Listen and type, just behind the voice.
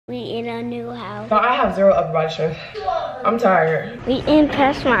We in a new house. No, I have zero upper body strength. I'm tired. We in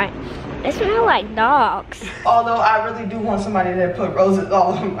PetSmart. It smells like dogs. Although I really do want somebody to put roses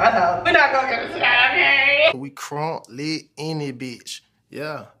all over my house. We're not gonna get this out of here. We crunk lit in it, bitch.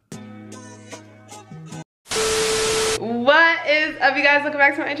 Yeah. What is up, you guys? Welcome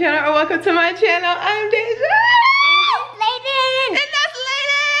back to my channel, or welcome to my channel. I'm DeJha. And that's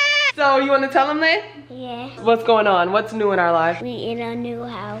Layden. So you want to tell them, Lay? Yeah. What's going on? What's new in our life? We in a new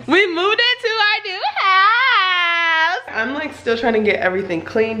house. We moved into our new house. I'm like still trying to get everything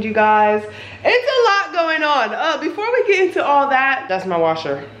cleaned, you guys. It's a lot going on. Before we get into all that, that's my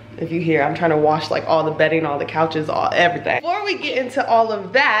washer. If you hear, I'm trying to wash like all the bedding, all the couches, everything. Before we get into all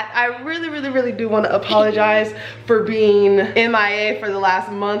of that, I really do want to apologize for being MIA for the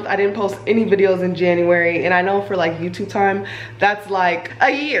last month. I didn't post any videos in January, and I know for like YouTube time, that's like a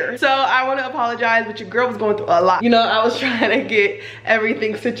year. So I want to apologize, but your girl was going through a lot. You know, I was trying to get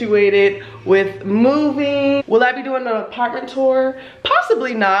everything situated with moving. Will I be doing an apartment tour?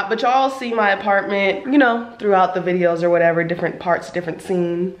 Possibly not, but y'all see my apartment, you know, throughout the videos or whatever, different parts, different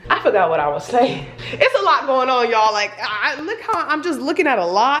scenes. I forgot what I was saying. It's a lot going on, y'all. Like, look how I'm just looking at a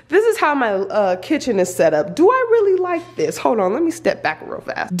lot. This is how my kitchen is set up. Do I really like this? Hold on, let me step back real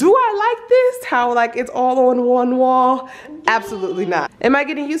fast. Do I like this? How like it's all on one wall? Absolutely not. Am I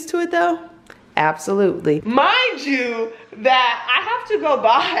getting used to it though? Absolutely. Mind you that I have to go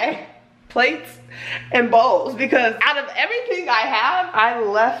buy plates and bowls because out of everything I have, I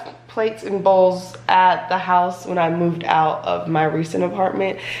left plates and bowls at the house when I moved out of my recent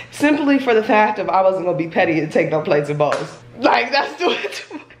apartment, simply for the fact of I wasn't gonna be petty and take no plates and bowls. Like, that's doing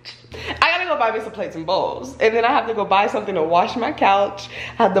too much. I gotta go buy me some plates and bowls, and then I have to go buy something to wash my couch.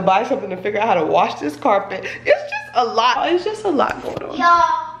 I have to buy something to figure out how to wash this carpet. It's just a lot. It's just a lot going on.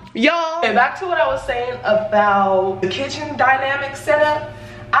 Y'all, and back to what I was saying about the kitchen dynamic setup.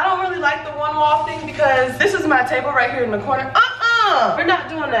 I don't really like the one wall thing because this is my table right here in the corner. We're not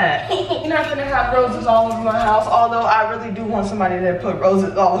doing that. You're not gonna have roses all over my house, although I really do want somebody to put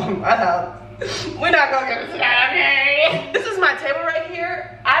roses all over my house. We're not gonna get this out of here. This is my table right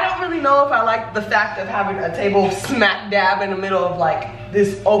here. I don't really know if I like the fact of having a table smack dab in the middle of like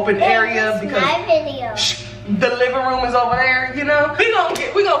this open area because my video. The living room is over there, you know? We gonna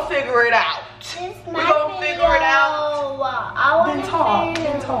figure it out. We're gonna figure it out. Then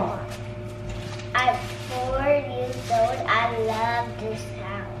talk. I'm 4 years old. I love this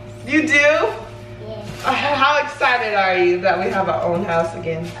house. You do? Yeah. How excited are you that we have our own house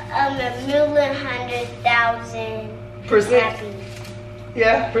again? 1,100,000% happy.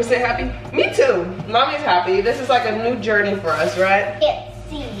 Yeah, percent happy? Me too. Mommy's happy. This is like a new journey for us, right? Can't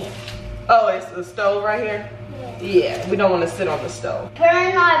see it. Oh, it's the stove right here? Yeah, we don't want to sit on the stove.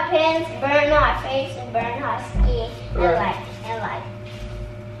 Burn our pants, burn our face, and burn our skin. Right. And like.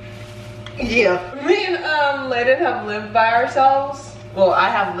 Yeah. Me and Layden have lived by ourselves. Well, I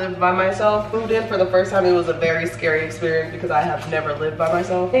have lived by myself. Moved in for the first time. It was a very scary experience because I have never lived by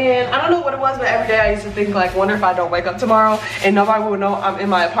myself. And I don't know what it was, but every day I used to think like, wonder if I don't wake up tomorrow and nobody will know I'm in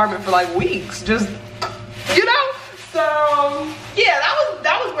my apartment for like weeks. Just, you know? So, yeah,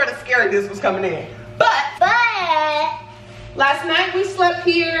 that was where the scariness was coming in. But last night we slept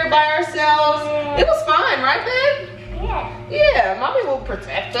here by ourselves. It was fine, right, babe? Yeah. Yeah, mommy will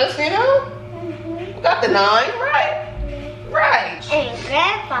protect us, you know? We got the 9, right? Right. And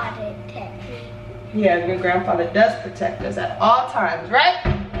grandfather protects me. Yeah, your grandfather does protect us at all times, right?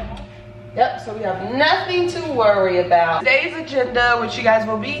 Yep, so we have nothing to worry about. Today's agenda, which you guys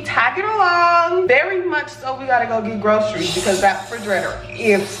will be tagging along, very much so we gotta go get groceries because that refrigerator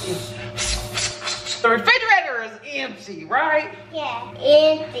is empty. The refrigerator is empty, right? Yeah,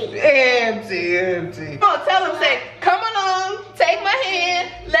 empty. Empty. Come on, tell them, say, come along, take my hand,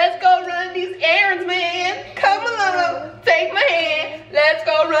 let's go run these errands, man. Come along, take my hand, let's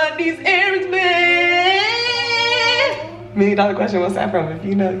go run these errands, man. $1 million question, what's that from? If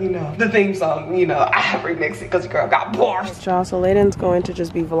you know, you know. The theme song, you know, I have remixed it because the girl got bored. Y'all, so Layden's going to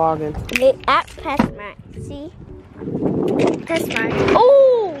just be vlogging. At PetSmart, see? PetSmart.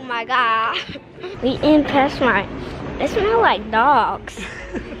 Oh my god. We in PetSmart. It smells like dogs.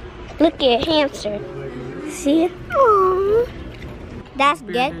 Look at hamster. See it? Aww. That's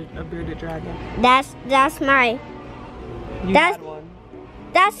A bearded dragon. That's my.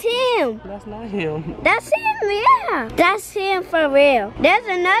 That's him. That's not him. That's him, yeah. That's him for real. There's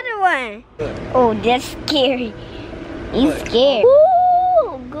another one. Oh, that's scary. He's scared.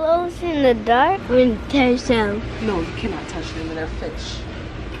 Ooh, glows in the dark. I'm gonna touch them. No, you cannot touch them, they're fish.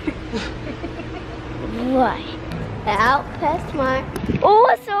 What? Out PetSmart. Oh,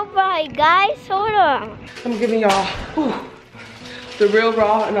 it's so bright, guys. Hold on. I'm giving y'all the real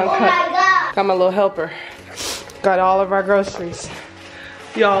raw and uncut. Oh my God. Got my little helper. Got all of our groceries.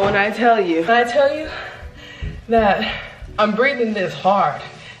 Y'all, when I tell you that I'm breathing this hard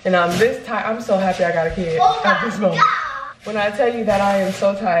and I'm this tired, I'm so happy I got a kid at this moment. When I tell you that I am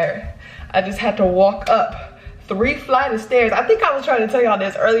so tired, I just had to walk up 3 flights of stairs. I think I was trying to tell y'all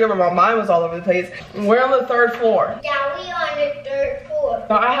this earlier, but my mind was all over the place. We're on the 3rd floor. Yeah, we on the 3rd floor.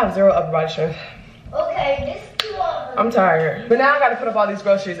 No, I have 0 upper body strength. Okay, this is 2 of them. I'm tired. But now I gotta put up all these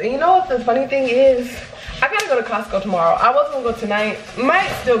groceries. And you know what the funny thing is? I gotta go to Costco tomorrow. I wasn't gonna go tonight. Might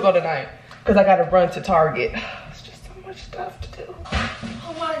still go tonight. Because I gotta run to Target. It's just so much stuff to do.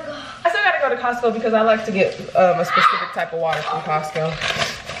 Oh my God. I still gotta go to Costco because I like to get a specific type of water from Costco.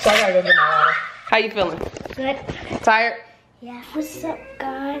 So I gotta go get my water. How you feeling? Good. Tired? Yeah. What's up,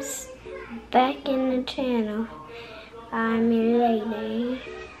 guys? Back in the channel. I'm your lady.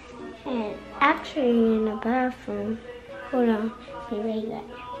 And actually in the bathroom. Hold on. Be right back.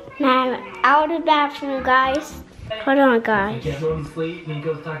 Now I'm out of the bathroom, guys. Hold on, guys. Guess when you sleep and he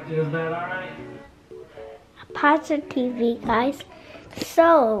goes talk to his bed, alright? Pause the TV, guys.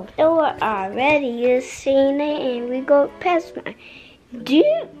 So, we're already. You've seen it, and we go past my dude.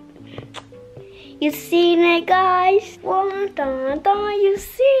 You seen it, guys? Dun, dun, dun. You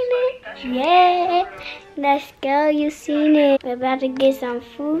seen it? Yeah. Let's go. You seen it? We're about to get some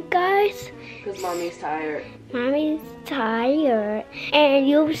food, guys. Because mommy's tired. Mommy's tired. And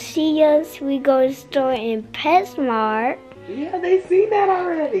you'll see us. We go to the store in PetSmart. Yeah, they seen that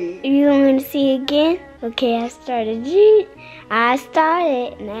already. You want to see again? Okay, I started. I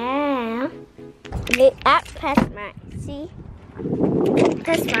started now. Look at PetSmart. See?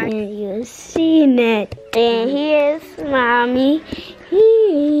 PetSmart. And you've seen it. And here's Mommy.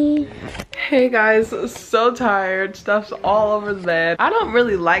 Hey guys, so tired. Stuff's all over the bed. I don't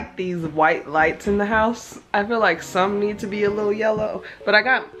really like these white lights in the house. I feel like some need to be a little yellow. But I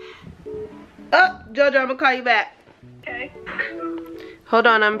got... Oh, JoJo, I'm gonna call you back. Okay. Hold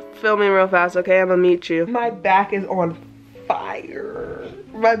on, I'm filming real fast, okay? I'm gonna meet you. My back is on fire.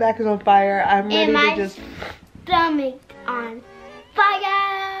 My back is on fire. I'm ready to just... stomach on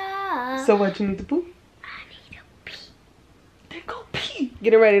fire. So what, you need to poop? I need to pee. Then go pee.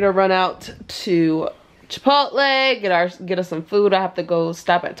 Getting ready to run out to Chipotle, get us some food. I have to go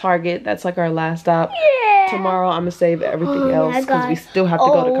stop at Target. That's like our last stop. Yeah. Tomorrow I'm gonna save everything else because we still have to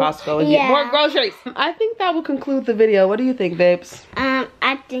go to Costco and get more groceries. I think that will conclude the video. What do you think, babes?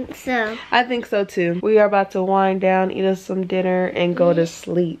 I think so. I think so too. We are about to wind down, eat us some dinner, and go to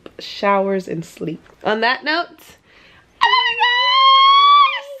sleep. Showers and sleep. On that note, I love you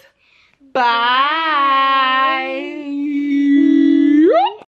guys. Bye.